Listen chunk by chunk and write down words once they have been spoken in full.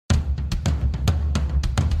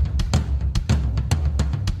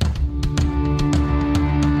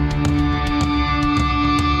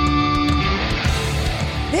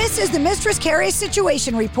the Mistress Carrie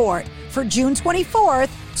Situation Report for June 24th,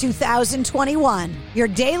 2021. Your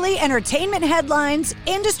daily entertainment headlines,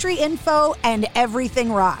 industry info, and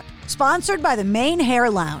everything rock. Sponsored by the Maine Hair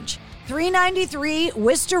Lounge, 393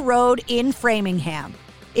 Worcester Road in Framingham.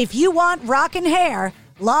 If you want rockin' hair,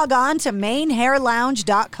 log on to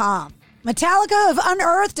mainhairlounge.com. Metallica have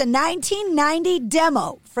unearthed a 1990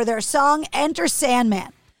 demo for their song Enter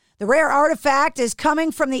Sandman. The rare artifact is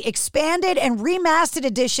coming from the expanded and remastered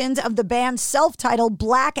editions of the band's self-titled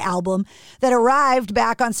Black album that arrived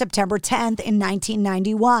back on September 10th in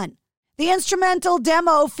 1991. The instrumental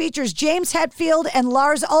demo features James Hetfield and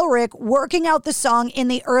Lars Ulrich working out the song in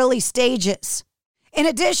the early stages. In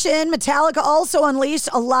addition, Metallica also unleashed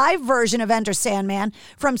a live version of Enter Sandman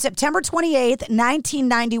from September 28th,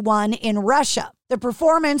 1991 in Russia. The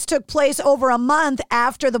performance took place over a month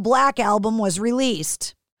after the Black album was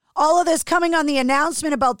released. All of this coming on the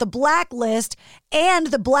announcement about the Blacklist and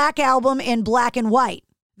the Black album in black and white,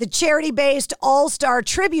 the charity-based all-star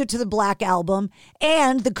tribute to the Black album,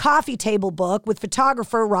 and the coffee table book with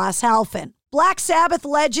photographer Ross Halfin. Black Sabbath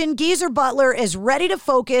legend Geezer Butler is ready to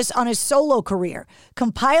focus on his solo career,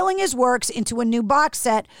 compiling his works into a new box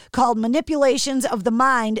set called Manipulations of the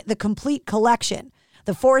Mind, the Complete Collection.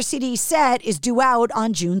 The 4-CD set is due out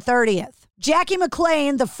on June 30th. Jackie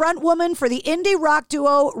McLean, the frontwoman for the indie rock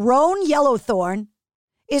duo Roan Yellowthorn,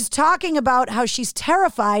 is talking about how she's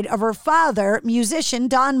terrified of her father, musician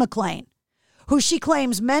Don McLean, who she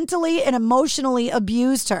claims mentally and emotionally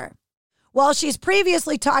abused her. While she's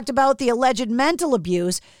previously talked about the alleged mental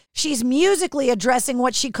abuse, she's musically addressing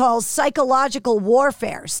what she calls psychological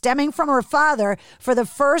warfare stemming from her father for the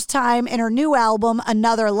first time in her new album,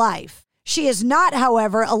 Another Life. She is not,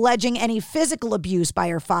 however, alleging any physical abuse by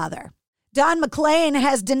her father. Don McLean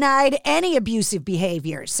has denied any abusive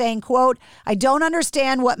behavior, saying, quote, "I don't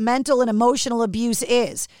understand what mental and emotional abuse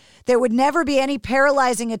is. There would never be any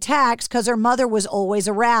paralyzing attacks because her mother was always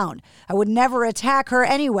around. I would never attack her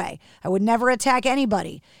anyway. I would never attack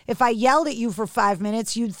anybody. If I yelled at you for 5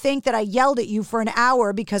 minutes, you'd think that I yelled at you for an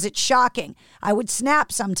hour because it's shocking. I would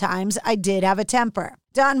snap sometimes. I did have a temper."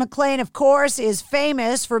 Don McLean, of course, is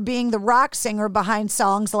famous for being the rock singer behind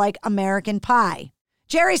songs like American Pie.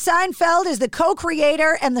 Jerry Seinfeld is the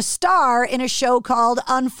co-creator and the star in a show called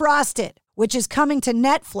Unfrosted, which is coming to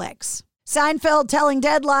Netflix. Seinfeld telling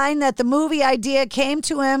Deadline that the movie idea came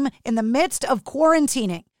to him in the midst of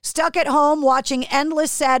quarantining. Stuck at home watching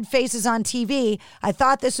endless sad faces on TV, I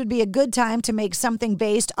thought this would be a good time to make something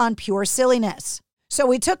based on pure silliness. So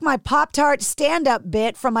we took my Pop-Tart stand-up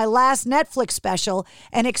bit from my last Netflix special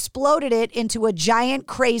and exploded it into a giant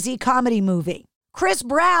crazy comedy movie. Chris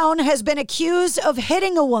Brown has been accused of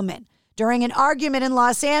hitting a woman during an argument in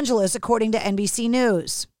Los Angeles, according to NBC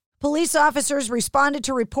News. Police officers responded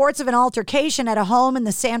to reports of an altercation at a home in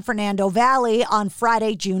the San Fernando Valley on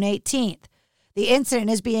Friday, June 18th. The incident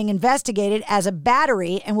is being investigated as a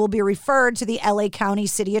battery and will be referred to the LA County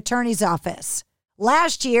City Attorney's Office.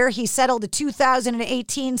 Last year, he settled a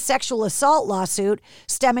 2018 sexual assault lawsuit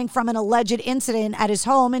stemming from an alleged incident at his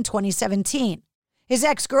home in 2017. His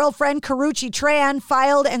ex-girlfriend, Karrueche Tran,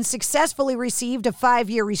 filed and successfully received a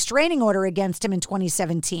 5-year restraining order against him in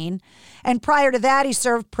 2017. And prior to that, he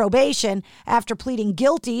served probation after pleading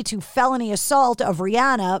guilty to felony assault of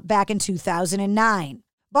Rihanna back in 2009.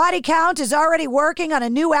 Body Count is already working on a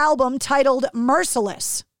new album titled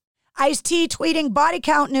Merciless. Ice-T tweeting Body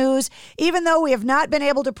Count news, even though we have not been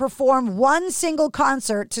able to perform one single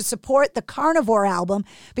concert to support the Carnivore album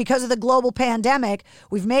because of the global pandemic,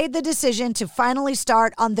 we've made the decision to finally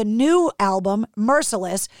start on the new album,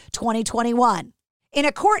 Merciless 2021. In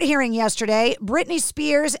a court hearing yesterday, Britney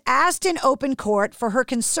Spears asked in open court for her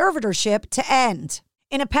conservatorship to end.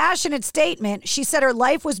 In a passionate statement, she said her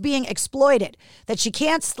life was being exploited, that she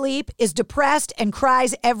can't sleep, is depressed, and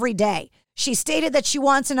cries every day. She stated that she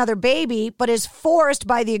wants another baby, but is forced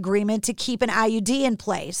by the agreement to keep an IUD in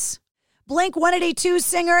place. Blink-182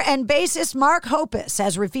 singer and bassist Mark Hoppus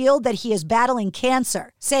has revealed that he is battling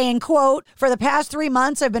cancer, saying, quote, "For the past 3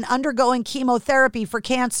 months, I've been undergoing chemotherapy for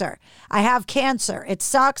cancer. I have cancer. It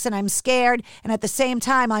sucks and I'm scared. And at the same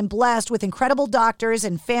time, I'm blessed with incredible doctors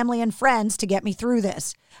and family and friends to get me through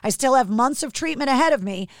this. I still have months of treatment ahead of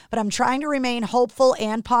me, but I'm trying to remain hopeful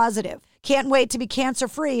and positive. Can't wait to be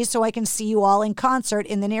cancer-free so I can see you all in concert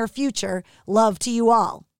in the near future. Love to you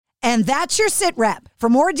all." And that's your Sit Rep. For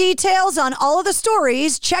more details on all of the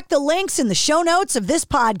stories, check the links in the show notes of this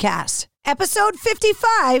podcast. Episode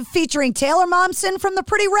 55, featuring Taylor Momsen from The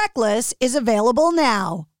Pretty Reckless, is available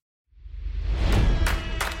now.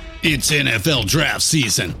 It's NFL draft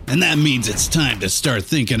season, and that means it's time to start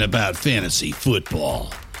thinking about fantasy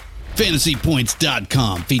football.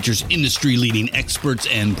 FantasyPoints.com features industry-leading experts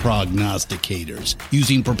and prognosticators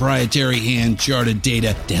using proprietary hand-charted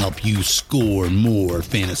data to help you score more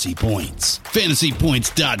fantasy points.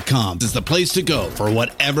 FantasyPoints.com is the place to go for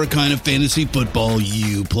whatever kind of fantasy football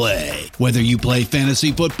you play. Whether you play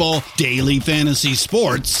fantasy football, daily fantasy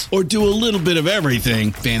sports, or do a little bit of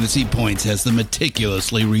everything, Fantasy Points has the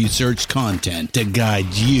meticulously researched content to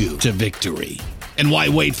guide you to victory. And why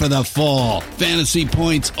wait for the fall? Fantasy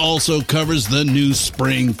Points also covers the new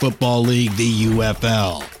spring football league, the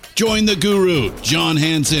UFL. Join the guru, John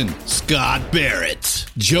Hansen, Scott Barrett,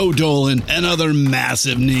 Joe Dolan, and other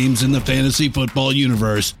massive names in the fantasy football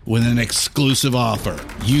universe with an exclusive offer.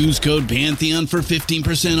 Use code Pantheon for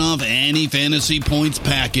 15% off any Fantasy Points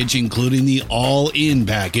package, including the all-in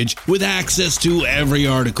package, with access to every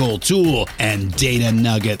article, tool, and data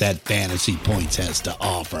nugget that Fantasy Points has to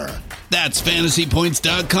offer. That's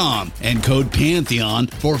FantasyPoints.com and code Pantheon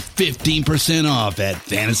for 15% off at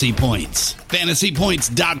Fantasy Points.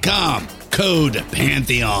 FantasyPoints.com, code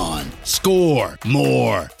Pantheon. Score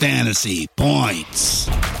more fantasy points.